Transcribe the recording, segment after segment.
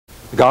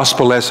The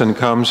gospel lesson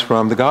comes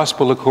from the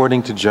Gospel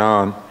according to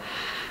John.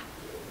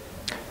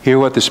 Hear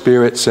what the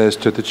Spirit says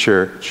to the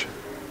church.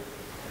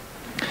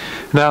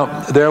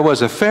 Now, there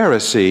was a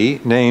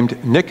Pharisee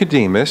named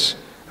Nicodemus,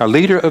 a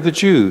leader of the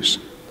Jews.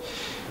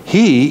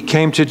 He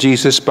came to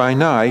Jesus by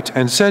night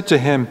and said to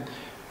him,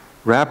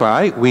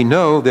 "Rabbi, we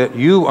know that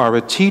you are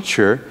a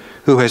teacher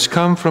who has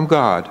come from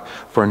God,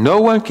 for no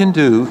one can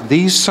do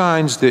these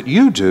signs that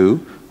you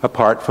do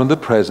apart from the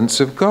presence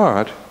of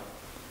God."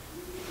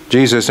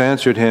 Jesus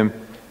answered him,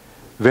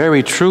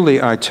 "Very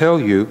truly I tell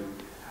you,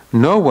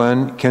 no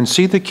one can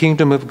see the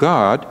kingdom of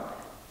God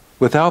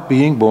without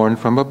being born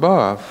from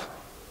above."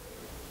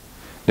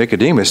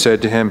 Nicodemus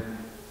said to him,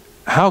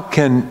 "How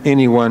can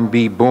anyone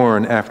be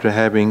born after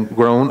having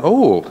grown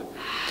old?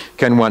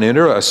 Can one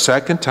enter a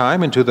second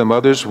time into the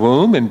mother's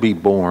womb and be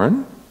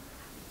born?"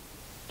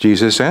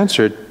 Jesus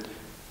answered,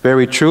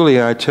 "Very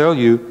truly I tell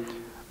you,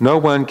 no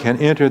one can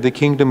enter the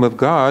kingdom of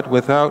God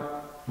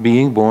without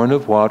being born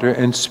of water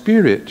and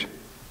spirit.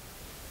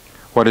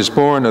 What is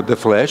born of the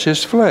flesh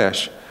is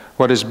flesh.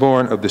 What is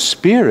born of the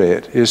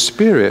Spirit is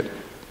spirit.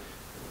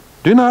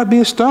 Do not be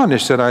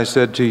astonished that I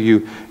said to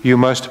you, you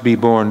must be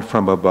born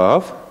from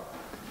above.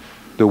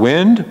 The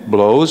wind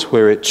blows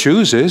where it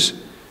chooses,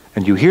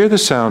 and you hear the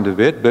sound of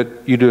it, but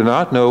you do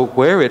not know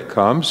where it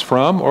comes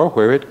from or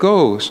where it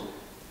goes.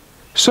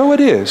 So it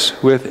is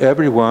with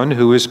everyone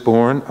who is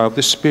born of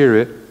the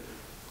Spirit."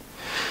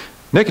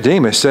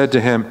 Nicodemus said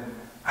to him,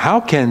 "How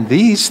can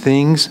these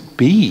things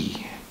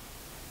be?"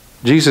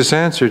 Jesus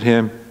answered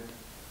him,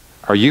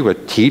 "Are you a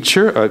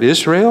teacher of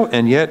Israel,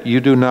 and yet you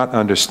do not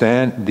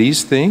understand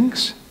these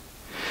things?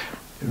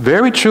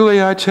 Very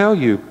truly I tell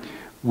you,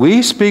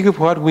 we speak of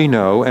what we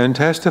know and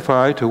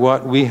testify to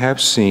what we have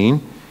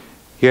seen.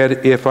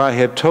 Yet if I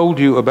have told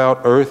you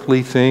about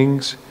earthly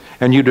things,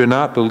 and you do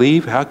not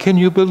believe, how can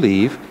you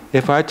believe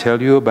if I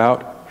tell you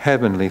about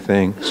heavenly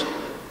things?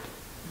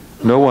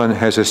 No one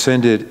has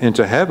ascended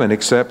into heaven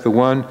except the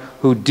one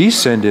who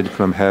descended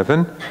from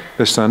heaven,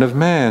 the Son of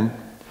Man.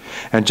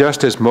 And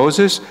just as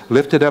Moses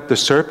lifted up the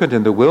serpent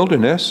in the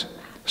wilderness,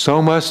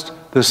 so must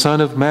the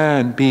Son of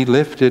Man be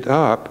lifted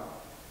up,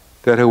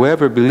 that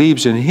whoever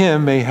believes in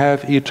him may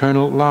have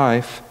eternal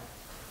life.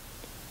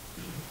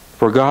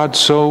 For God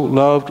so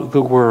loved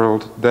the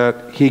world that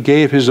he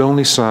gave his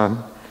only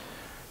Son,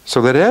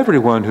 so that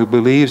everyone who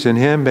believes in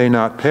him may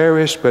not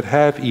perish but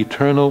have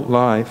eternal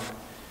life.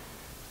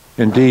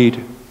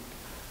 Indeed,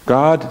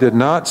 God did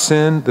not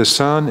send the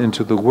Son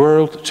into the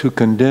world to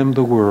condemn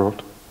the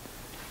world,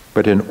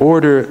 but in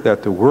order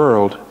that the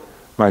world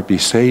might be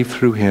saved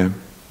through him."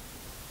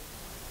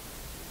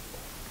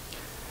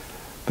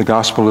 The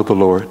Gospel of the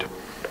Lord.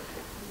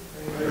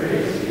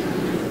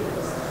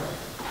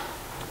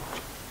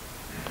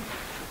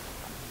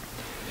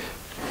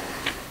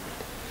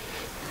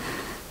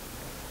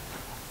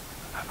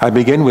 I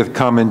begin with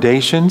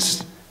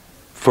commendations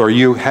for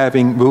you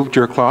having moved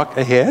your clock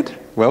ahead.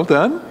 Well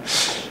done.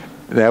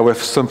 Now,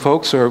 if some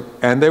folks are,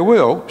 and there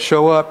will,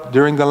 show up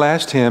during the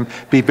last hymn,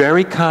 be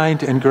very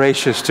kind and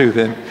gracious to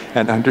them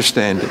and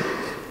understanding.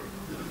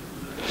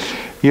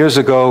 Years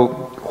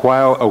ago,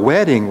 while a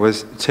wedding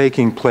was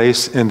taking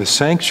place in the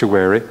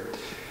sanctuary,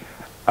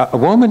 a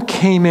woman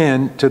came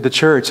in to the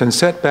church and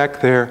sat back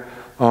there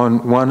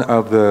on one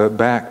of the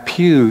back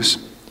pews.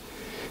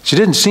 She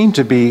didn't seem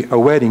to be a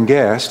wedding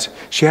guest.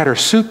 She had her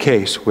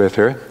suitcase with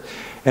her,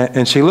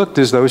 and she looked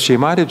as though she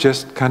might have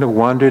just kind of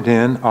wandered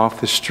in off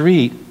the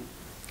street.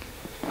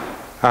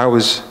 I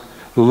was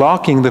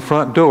locking the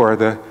front door.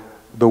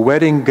 The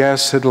wedding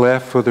guests had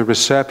left for the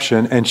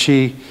reception, and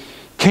she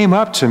came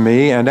up to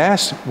me and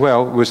asked,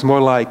 well, it was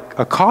more like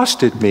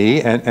accosted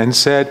me and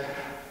said,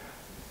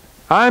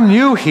 "I'm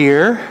new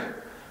here.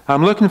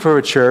 I'm looking for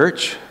a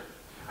church.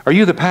 Are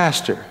you the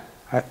pastor?"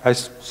 I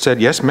said,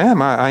 "Yes,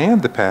 ma'am, I am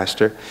the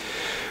pastor."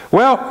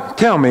 "Well,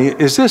 tell me,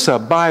 is this a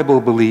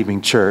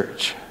Bible-believing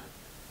church?"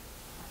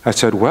 I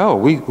said, "Well,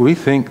 we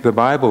think the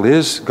Bible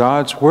is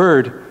God's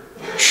Word."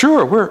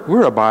 "Sure,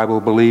 we're a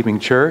Bible-believing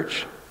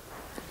church."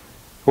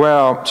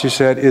 "Well," she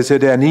said, "is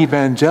it an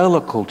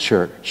evangelical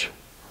church?"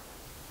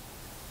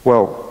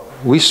 "Well,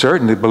 we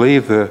certainly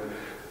believe the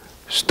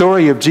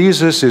story of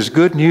Jesus is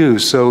good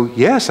news, so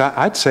yes,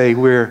 I'd say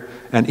we're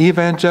an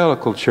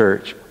evangelical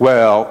church."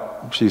 "Well,"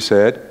 she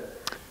said,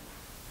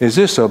 "is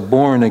this a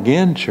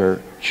born-again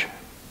church?"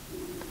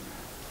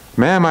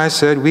 "Ma'am," I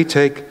said, "we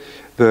take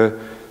the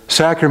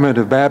sacrament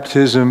of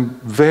baptism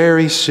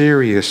very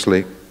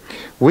seriously.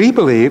 We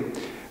believe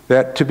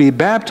that to be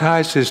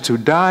baptized is to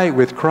die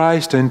with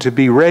Christ and to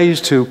be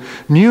raised to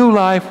new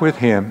life with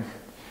him.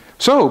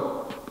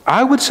 So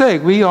I would say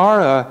we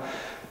are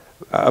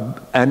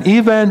an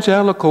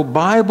evangelical,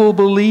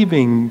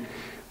 Bible-believing,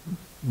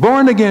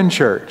 born-again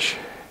church."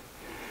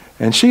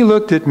 And she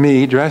looked at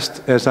me,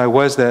 dressed as I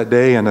was that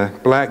day in a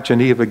black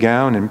Geneva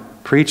gown and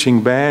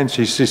preaching band.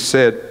 She just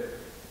said,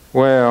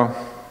 "Well,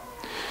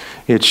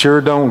 it sure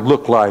don't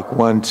look like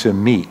one to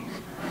me."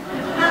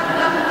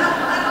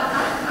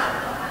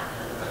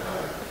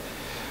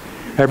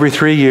 Every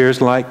 3 years,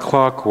 like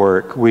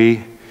clockwork,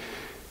 we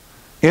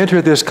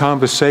enter this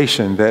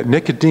conversation that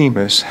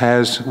Nicodemus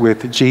has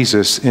with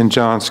Jesus in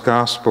John's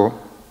Gospel.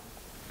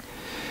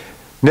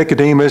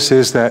 Nicodemus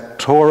is that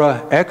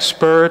Torah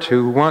expert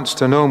who wants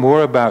to know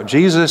more about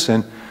Jesus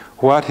and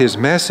what his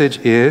message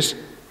is.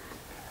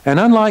 And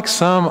unlike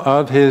some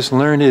of his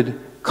learned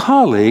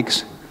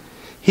colleagues,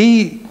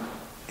 he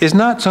is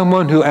not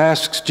someone who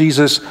asks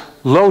Jesus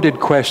loaded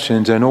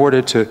questions in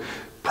order to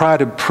try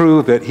to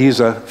prove that he's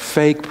a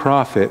fake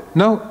prophet.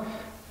 No,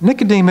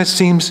 Nicodemus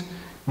seems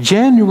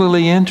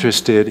genuinely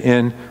interested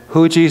in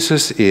who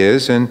Jesus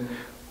is and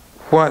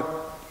what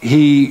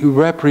he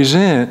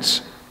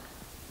represents.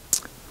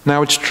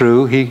 Now it's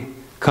true, he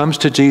comes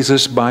to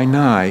Jesus by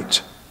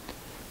night,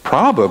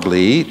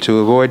 probably to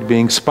avoid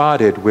being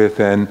spotted with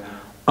an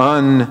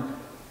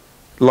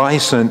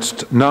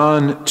unlicensed,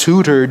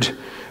 non-tutored,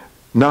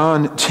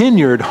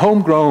 non-tenured,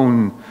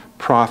 homegrown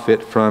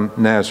prophet from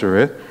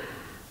Nazareth.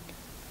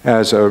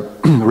 As a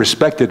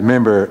respected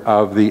member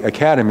of the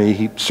academy,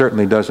 he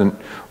certainly doesn't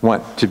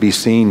want to be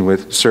seen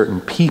with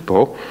certain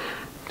people.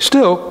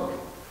 Still,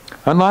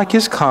 unlike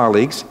his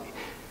colleagues,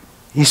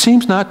 he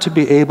seems not to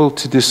be able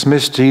to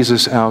dismiss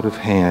Jesus out of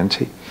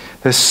hand.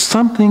 There's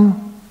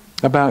something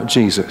about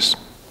Jesus,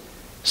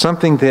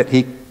 something that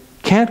he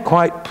can't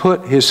quite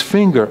put his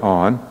finger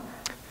on,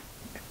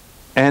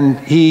 and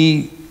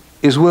he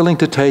is willing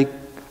to take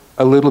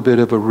a little bit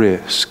of a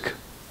risk.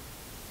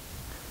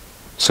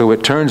 So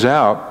it turns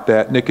out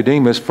that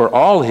Nicodemus, for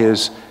all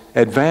his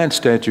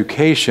advanced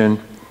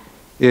education,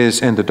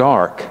 is in the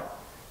dark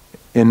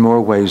in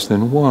more ways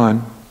than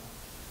one.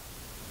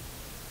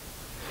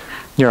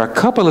 There are a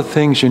couple of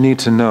things you need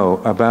to know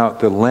about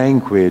the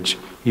language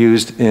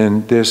used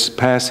in this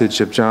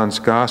passage of John's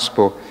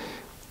Gospel.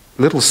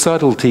 Little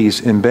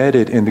subtleties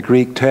embedded in the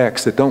Greek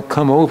text that don't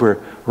come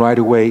over right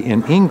away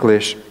in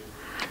English.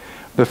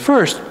 The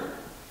first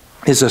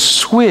is a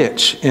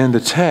switch in the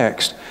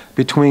text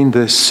between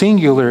the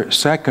singular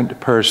second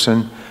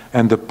person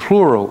and the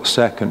plural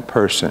second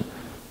person.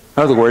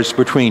 In other words,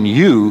 between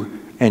you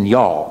and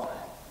y'all.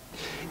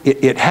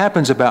 It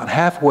happens about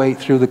halfway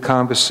through the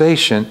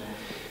conversation.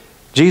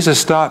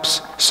 Jesus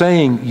stops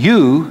saying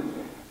you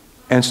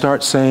and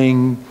starts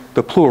saying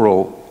the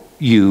plural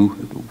you,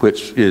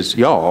 which is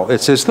y'all.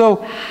 It's as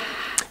though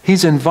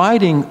he's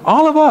inviting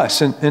all of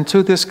us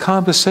into this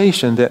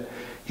conversation that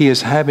he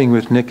is having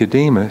with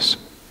Nicodemus.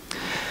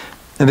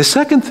 And the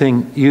second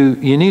thing you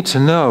need to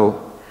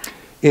know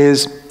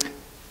is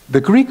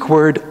the Greek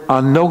word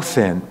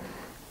anothen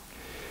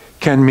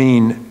can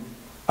mean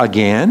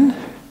again,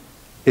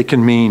 it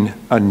can mean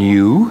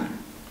anew,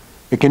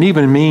 it can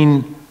even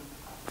mean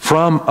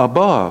from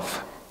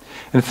above.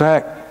 In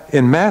fact,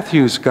 in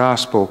Matthew's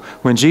Gospel,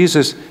 when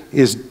Jesus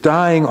is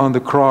dying on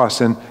the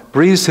cross and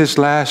breathes his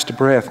last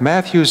breath,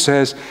 Matthew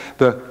says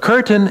the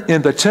curtain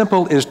in the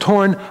temple is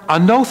torn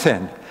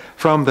anothen,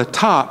 from the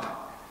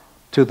top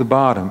to the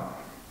bottom.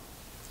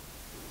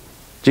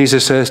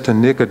 Jesus says to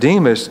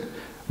Nicodemus,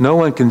 no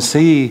one can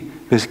see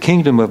this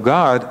kingdom of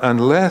God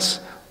unless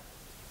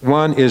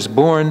one is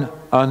born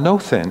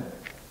anothen.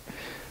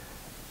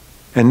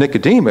 And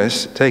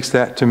Nicodemus takes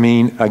that to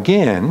mean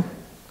again,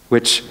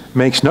 which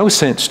makes no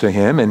sense to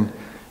him, and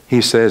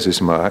he says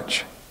as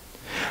much.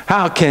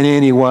 How can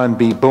anyone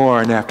be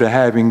born after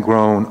having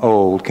grown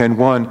old? Can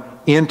one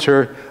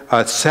enter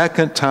a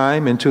second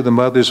time into the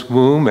mother's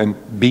womb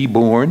and be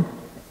born?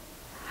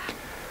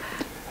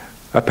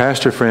 A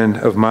pastor friend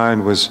of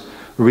mine was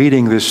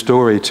reading this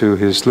story to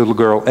his little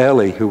girl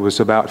Ellie, who was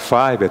about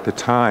 5 at the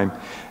time,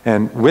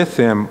 and with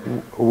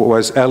them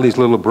was Ellie's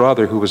little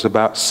brother, who was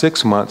about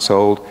 6 months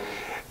old.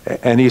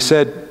 And he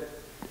said,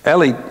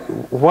 Ellie,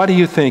 what do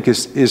you think?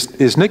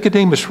 Is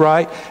Nicodemus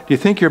right? Do you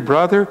think your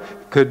brother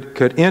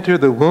could enter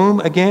the womb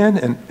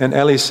again? And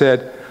Ellie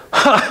said,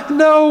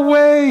 no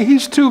way,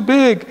 he's too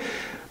big.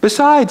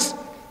 Besides,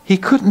 he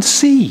couldn't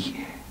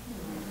see.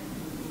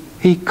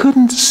 He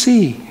couldn't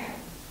see.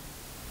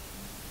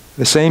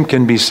 The same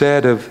can be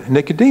said of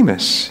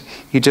Nicodemus.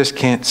 He just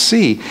can't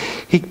see.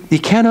 He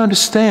can't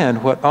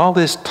understand what all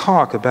this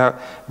talk about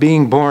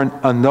being born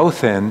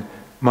anothen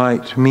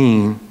might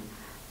mean.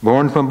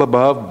 Born from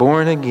above,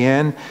 born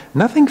again.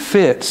 Nothing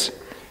fits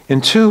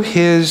into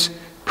his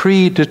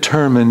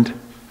predetermined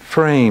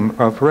frame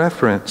of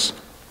reference.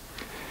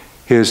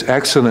 His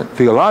excellent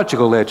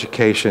theological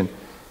education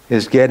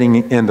is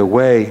getting in the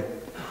way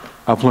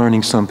of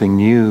learning something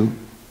new.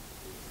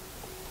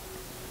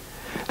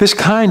 This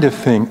kind of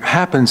thing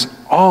happens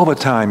all the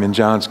time in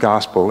John's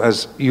Gospel,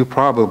 as you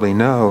probably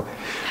know.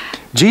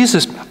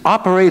 Jesus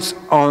operates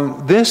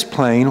on this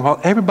plane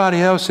while everybody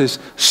else is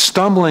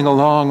stumbling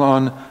along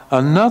on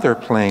another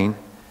plane.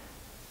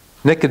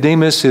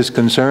 Nicodemus is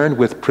concerned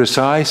with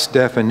precise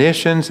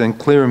definitions and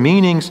clear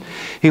meanings.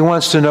 He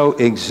wants to know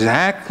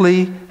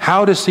exactly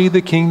how to see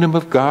the kingdom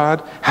of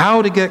God,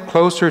 how to get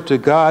closer to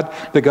God,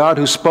 the God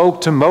who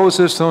spoke to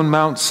Moses on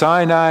Mount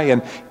Sinai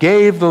and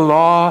gave the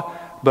law,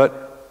 but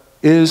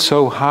is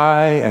so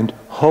high and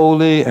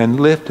holy and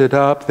lifted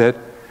up that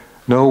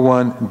no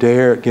one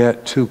dare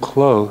get too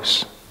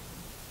close.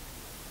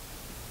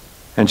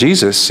 And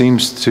Jesus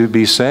seems to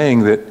be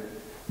saying that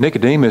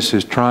Nicodemus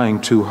is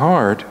trying too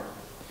hard.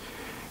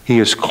 He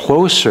is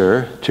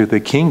closer to the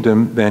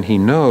kingdom than he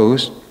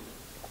knows.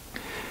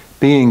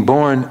 Being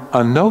born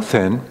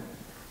anothen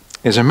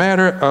is a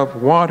matter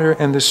of water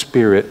and the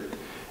Spirit.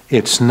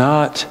 It's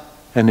not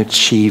an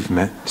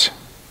achievement.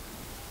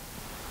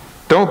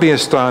 Don't be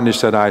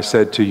astonished that I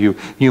said to you,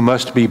 you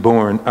must be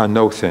born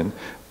anothen.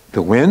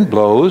 The wind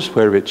blows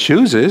where it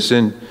chooses,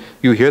 and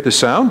you hear the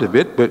sound of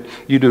it, but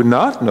you do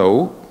not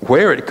know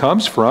where it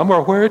comes from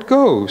or where it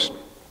goes.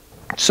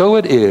 So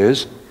it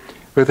is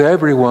with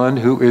everyone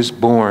who is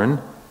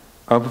born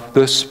of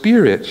the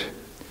Spirit.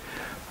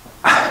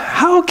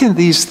 How can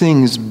these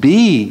things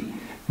be?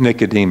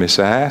 Nicodemus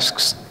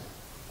asks.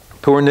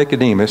 Poor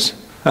Nicodemus.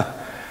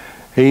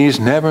 He's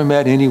never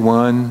met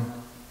anyone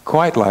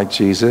quite like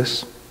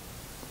Jesus.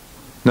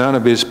 None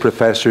of his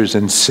professors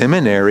in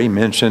seminary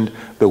mentioned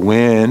the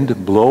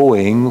wind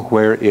blowing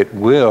where it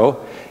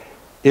will.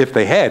 If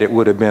they had, it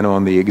would have been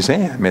on the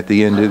exam at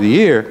the end of the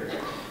year.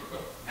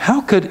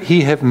 How could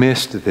he have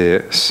missed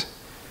this?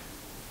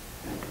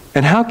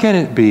 And how can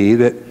it be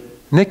that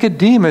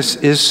Nicodemus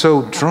is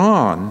so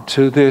drawn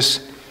to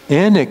this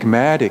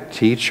enigmatic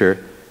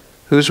teacher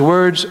whose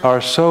words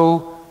are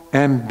so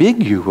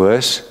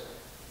ambiguous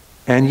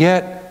and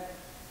yet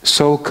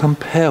so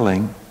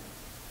compelling?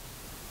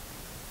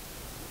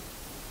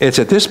 It's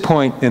at this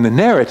point in the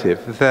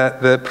narrative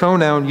that the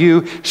pronoun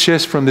you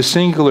shifts from the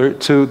singular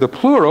to the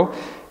plural.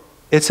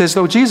 It's as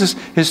though Jesus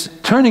is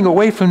turning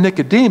away from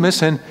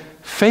Nicodemus and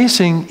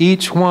facing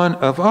each one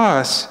of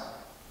us.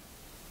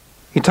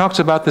 He talks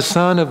about the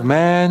Son of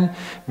Man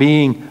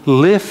being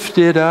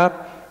lifted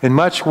up in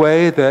much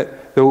way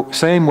that the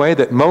same way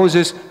that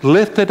Moses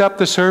lifted up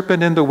the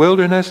serpent in the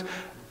wilderness.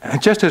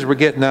 And just as we're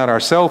getting out our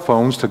cell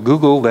phones to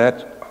Google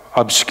that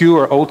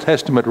obscure Old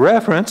Testament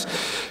reference,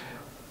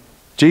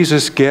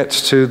 Jesus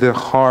gets to the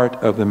heart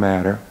of the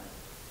matter.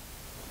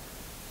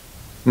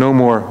 No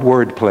more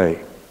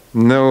wordplay.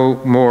 No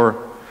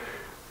more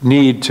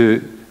need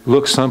to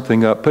look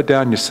something up. Put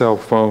down your cell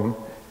phone.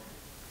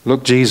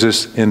 Look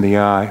Jesus in the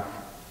eye.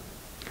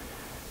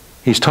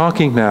 He's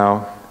talking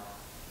now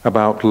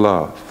about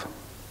love.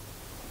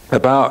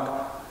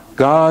 About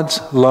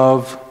God's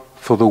love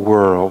for the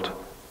world.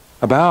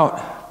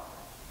 About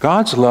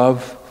God's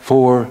love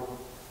for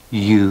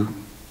you.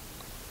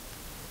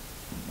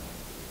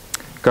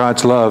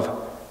 God's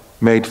love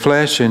made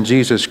flesh in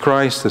Jesus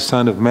Christ, the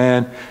Son of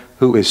Man,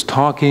 who is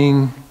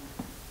talking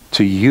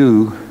to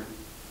you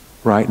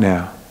right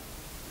now.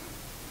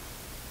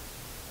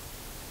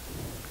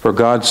 For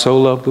God so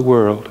loved the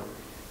world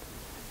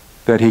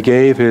that he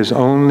gave his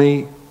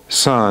only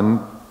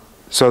Son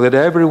so that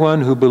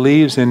everyone who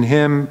believes in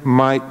him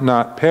might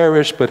not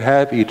perish but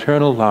have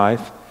eternal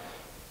life.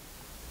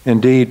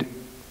 Indeed,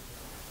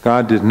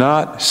 God did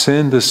not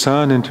send the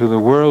Son into the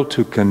world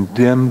to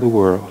condemn the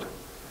world,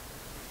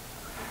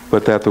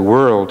 but that the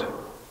world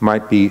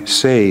might be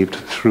saved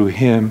through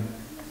him.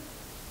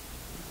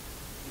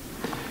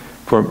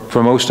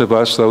 For most of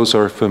us, those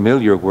are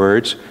familiar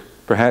words.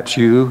 Perhaps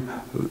you,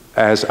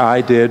 as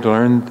I did,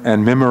 learned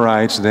and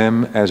memorized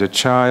them as a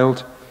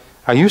child.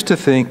 I used to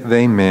think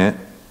they meant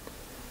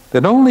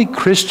that only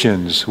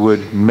Christians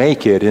would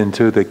make it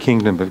into the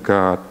kingdom of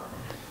God.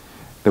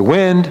 The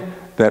wind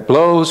that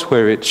blows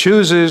where it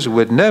chooses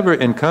would never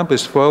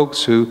encompass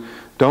folks who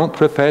don't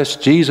profess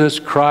Jesus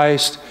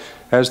Christ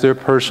as their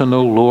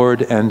personal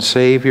Lord and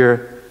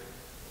Savior.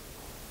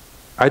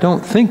 I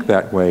don't think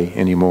that way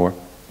anymore.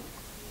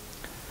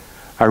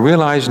 I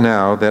realize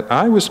now that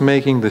I was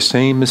making the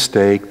same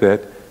mistake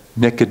that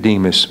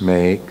Nicodemus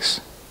makes.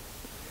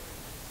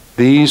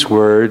 These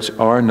words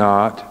are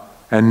not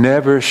and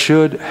never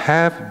should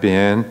have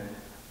been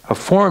a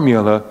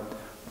formula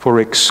for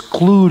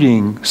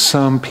excluding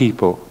some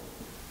people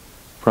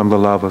from the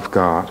love of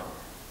God.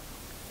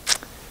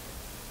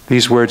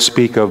 These words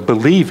speak of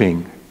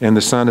believing in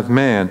the Son of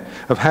Man,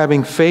 of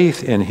having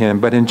faith in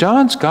him. But in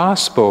John's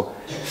Gospel,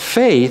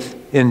 faith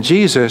in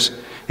Jesus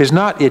is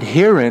not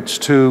adherence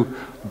to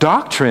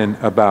doctrine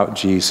about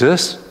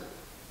Jesus.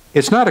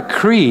 It's not a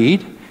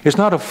creed. It's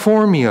not a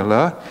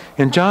formula.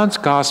 In John's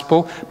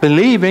Gospel,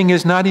 believing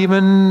is not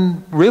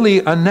even really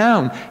a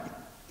noun.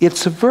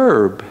 It's a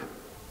verb.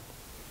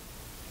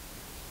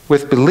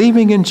 With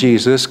believing in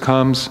Jesus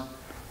comes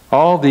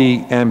all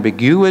the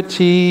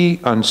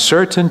ambiguity,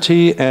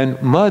 uncertainty, and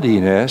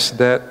muddiness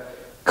that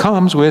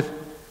comes with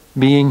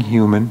being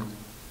human.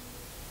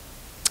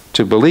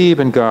 To believe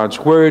in God's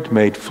Word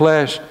made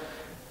flesh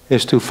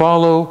is to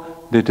follow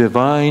the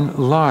divine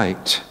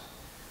light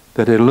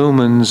that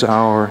illumines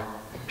our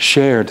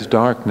shared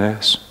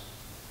darkness.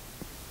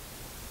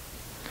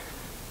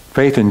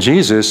 Faith in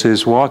Jesus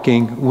is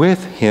walking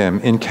with him,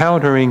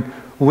 encountering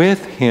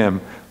with him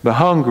the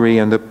hungry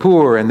and the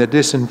poor and the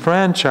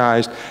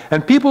disenfranchised,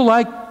 and people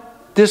like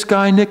this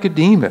guy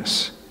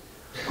Nicodemus,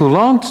 who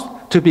longed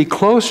to be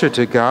closer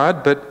to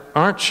God but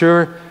aren't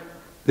sure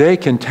they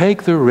can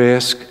take the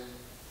risk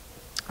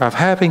of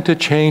having to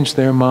change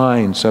their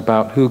minds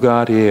about who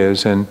God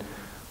is and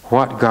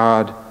what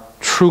God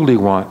truly truly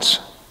wants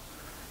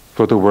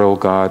for the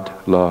world God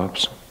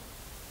loves.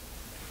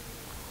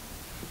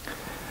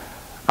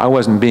 I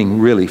wasn't being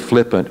really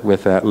flippant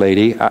with that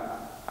lady.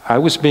 I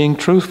was being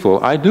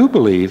truthful. I do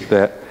believe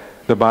that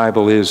the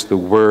Bible is the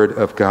Word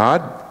of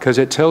God because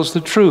it tells the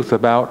truth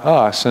about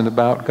us and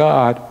about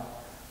God.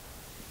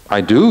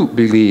 I do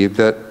believe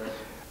that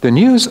the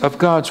news of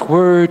God's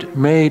Word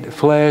made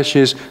flesh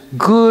is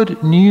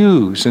good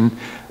news, and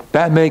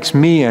that makes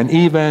me an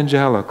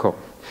evangelical.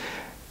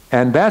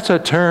 And that's a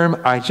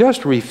term I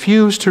just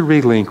refuse to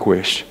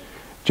relinquish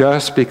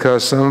just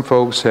because some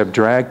folks have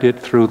dragged it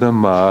through the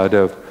mud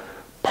of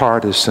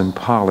partisan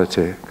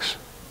politics.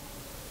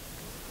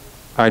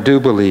 I do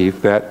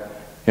believe that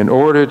in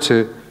order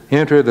to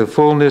enter the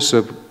fullness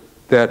of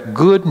that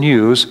good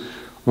news,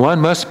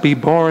 one must be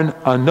born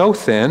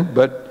anothen,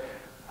 but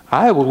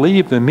I will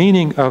leave the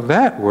meaning of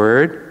that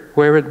word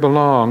where it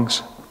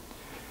belongs,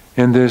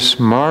 in this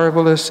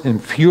marvelous,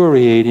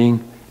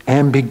 infuriating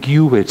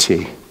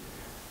ambiguity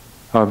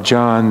of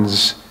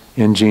John's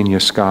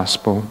ingenious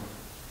gospel.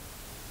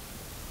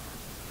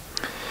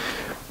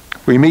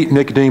 We meet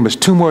Nicodemus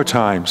 2 more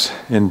times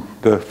in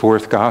the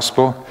 4th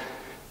gospel.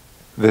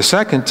 The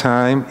second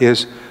time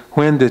is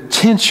when the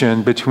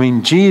tension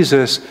between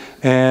Jesus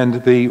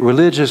and the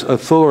religious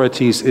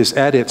authorities is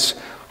at its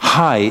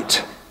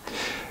height.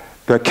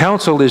 The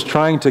council is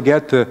trying to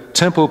get the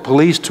temple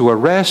police to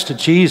arrest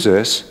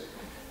Jesus,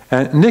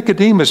 and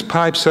Nicodemus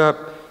pipes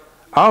up,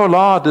 "Our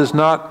law does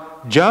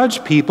not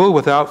judge people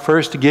without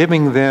first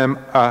giving them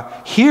a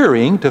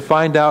hearing to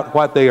find out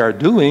what they are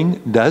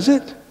doing, does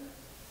it?"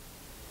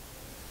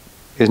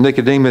 Is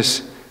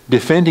Nicodemus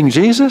defending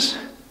Jesus?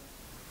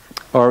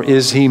 Or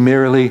is he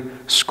merely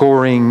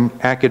scoring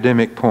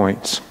academic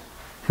points?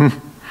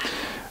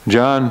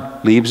 John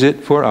leaves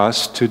it for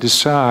us to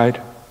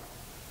decide.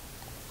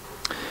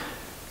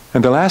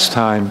 And the last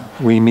time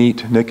we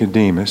meet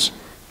Nicodemus,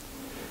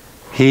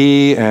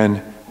 he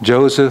and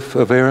Joseph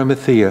of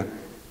Arimathea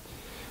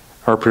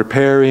are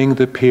preparing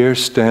the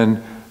pierced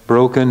and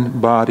broken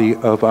body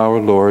of our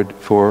Lord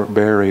for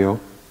burial.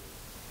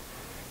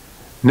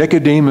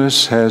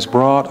 Nicodemus has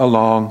brought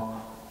along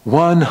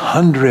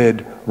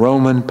 100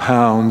 Roman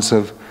pounds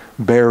of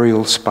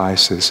burial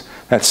spices.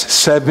 That's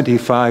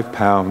 75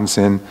 pounds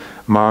in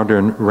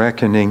modern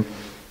reckoning.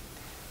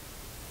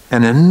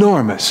 An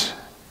enormous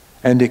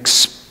and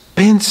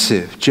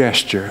expensive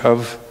gesture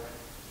of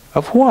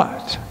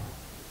what?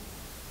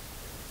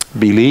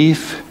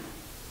 Belief,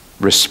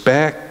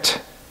 respect,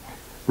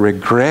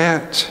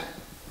 regret,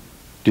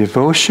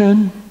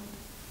 devotion?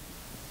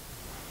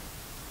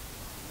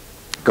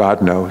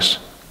 God knows.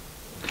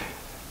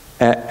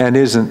 And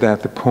isn't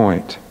that the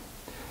point?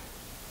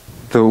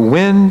 The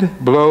wind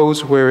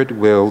blows where it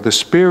will. The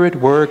Spirit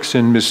works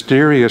in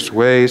mysterious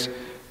ways.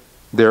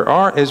 There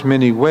are as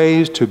many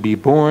ways to be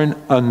born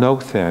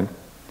anothen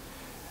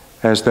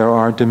as there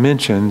are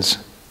dimensions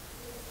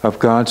of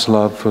God's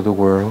love for the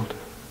world.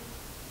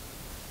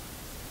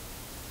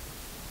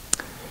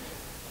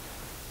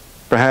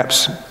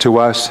 Perhaps to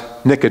us,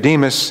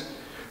 Nicodemus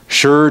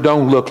sure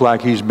don't look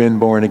like he's been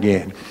born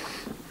again.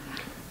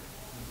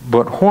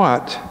 But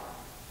what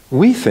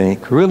we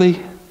think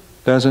really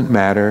doesn't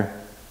matter,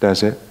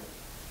 does it?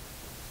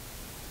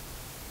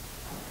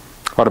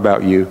 What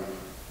about you?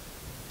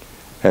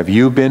 Have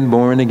you been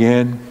born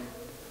again?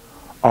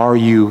 Are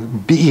you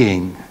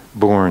being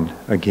born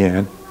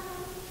again?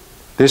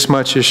 This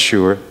much is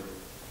sure.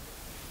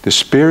 The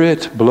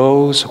Spirit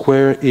blows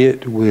where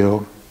it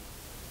will,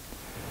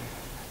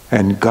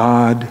 and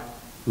God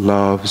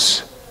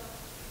loves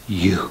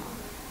you.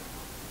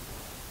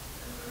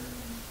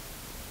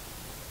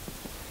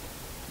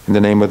 In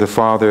the name of the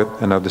Father,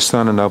 and of the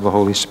Son, and of the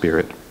Holy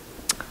Spirit.